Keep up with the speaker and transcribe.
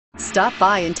Stop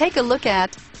by and take a look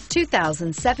at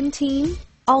 2017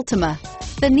 Altima.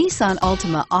 The Nissan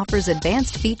Altima offers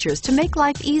advanced features to make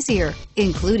life easier,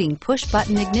 including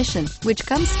push-button ignition, which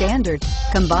comes standard.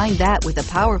 Combine that with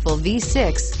a powerful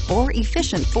V6 or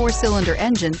efficient 4-cylinder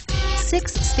engine,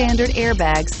 6 standard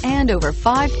airbags, and over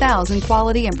 5,000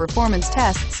 quality and performance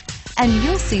tests, and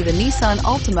you'll see the Nissan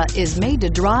Altima is made to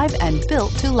drive and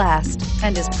built to last,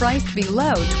 and is priced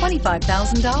below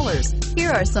 $25,000.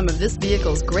 Here are some of this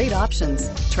vehicle's great options: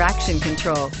 traction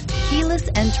control, keyless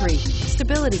entry,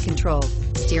 stability control,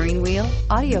 steering wheel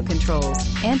audio controls,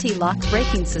 anti-lock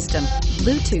braking system,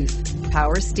 Bluetooth,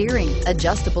 power steering,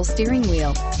 adjustable steering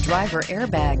wheel, driver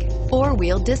airbag,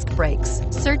 4-wheel disc brakes.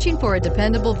 Searching for a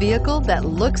dependable vehicle that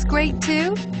looks great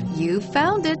too? You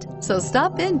found it, so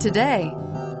stop in today.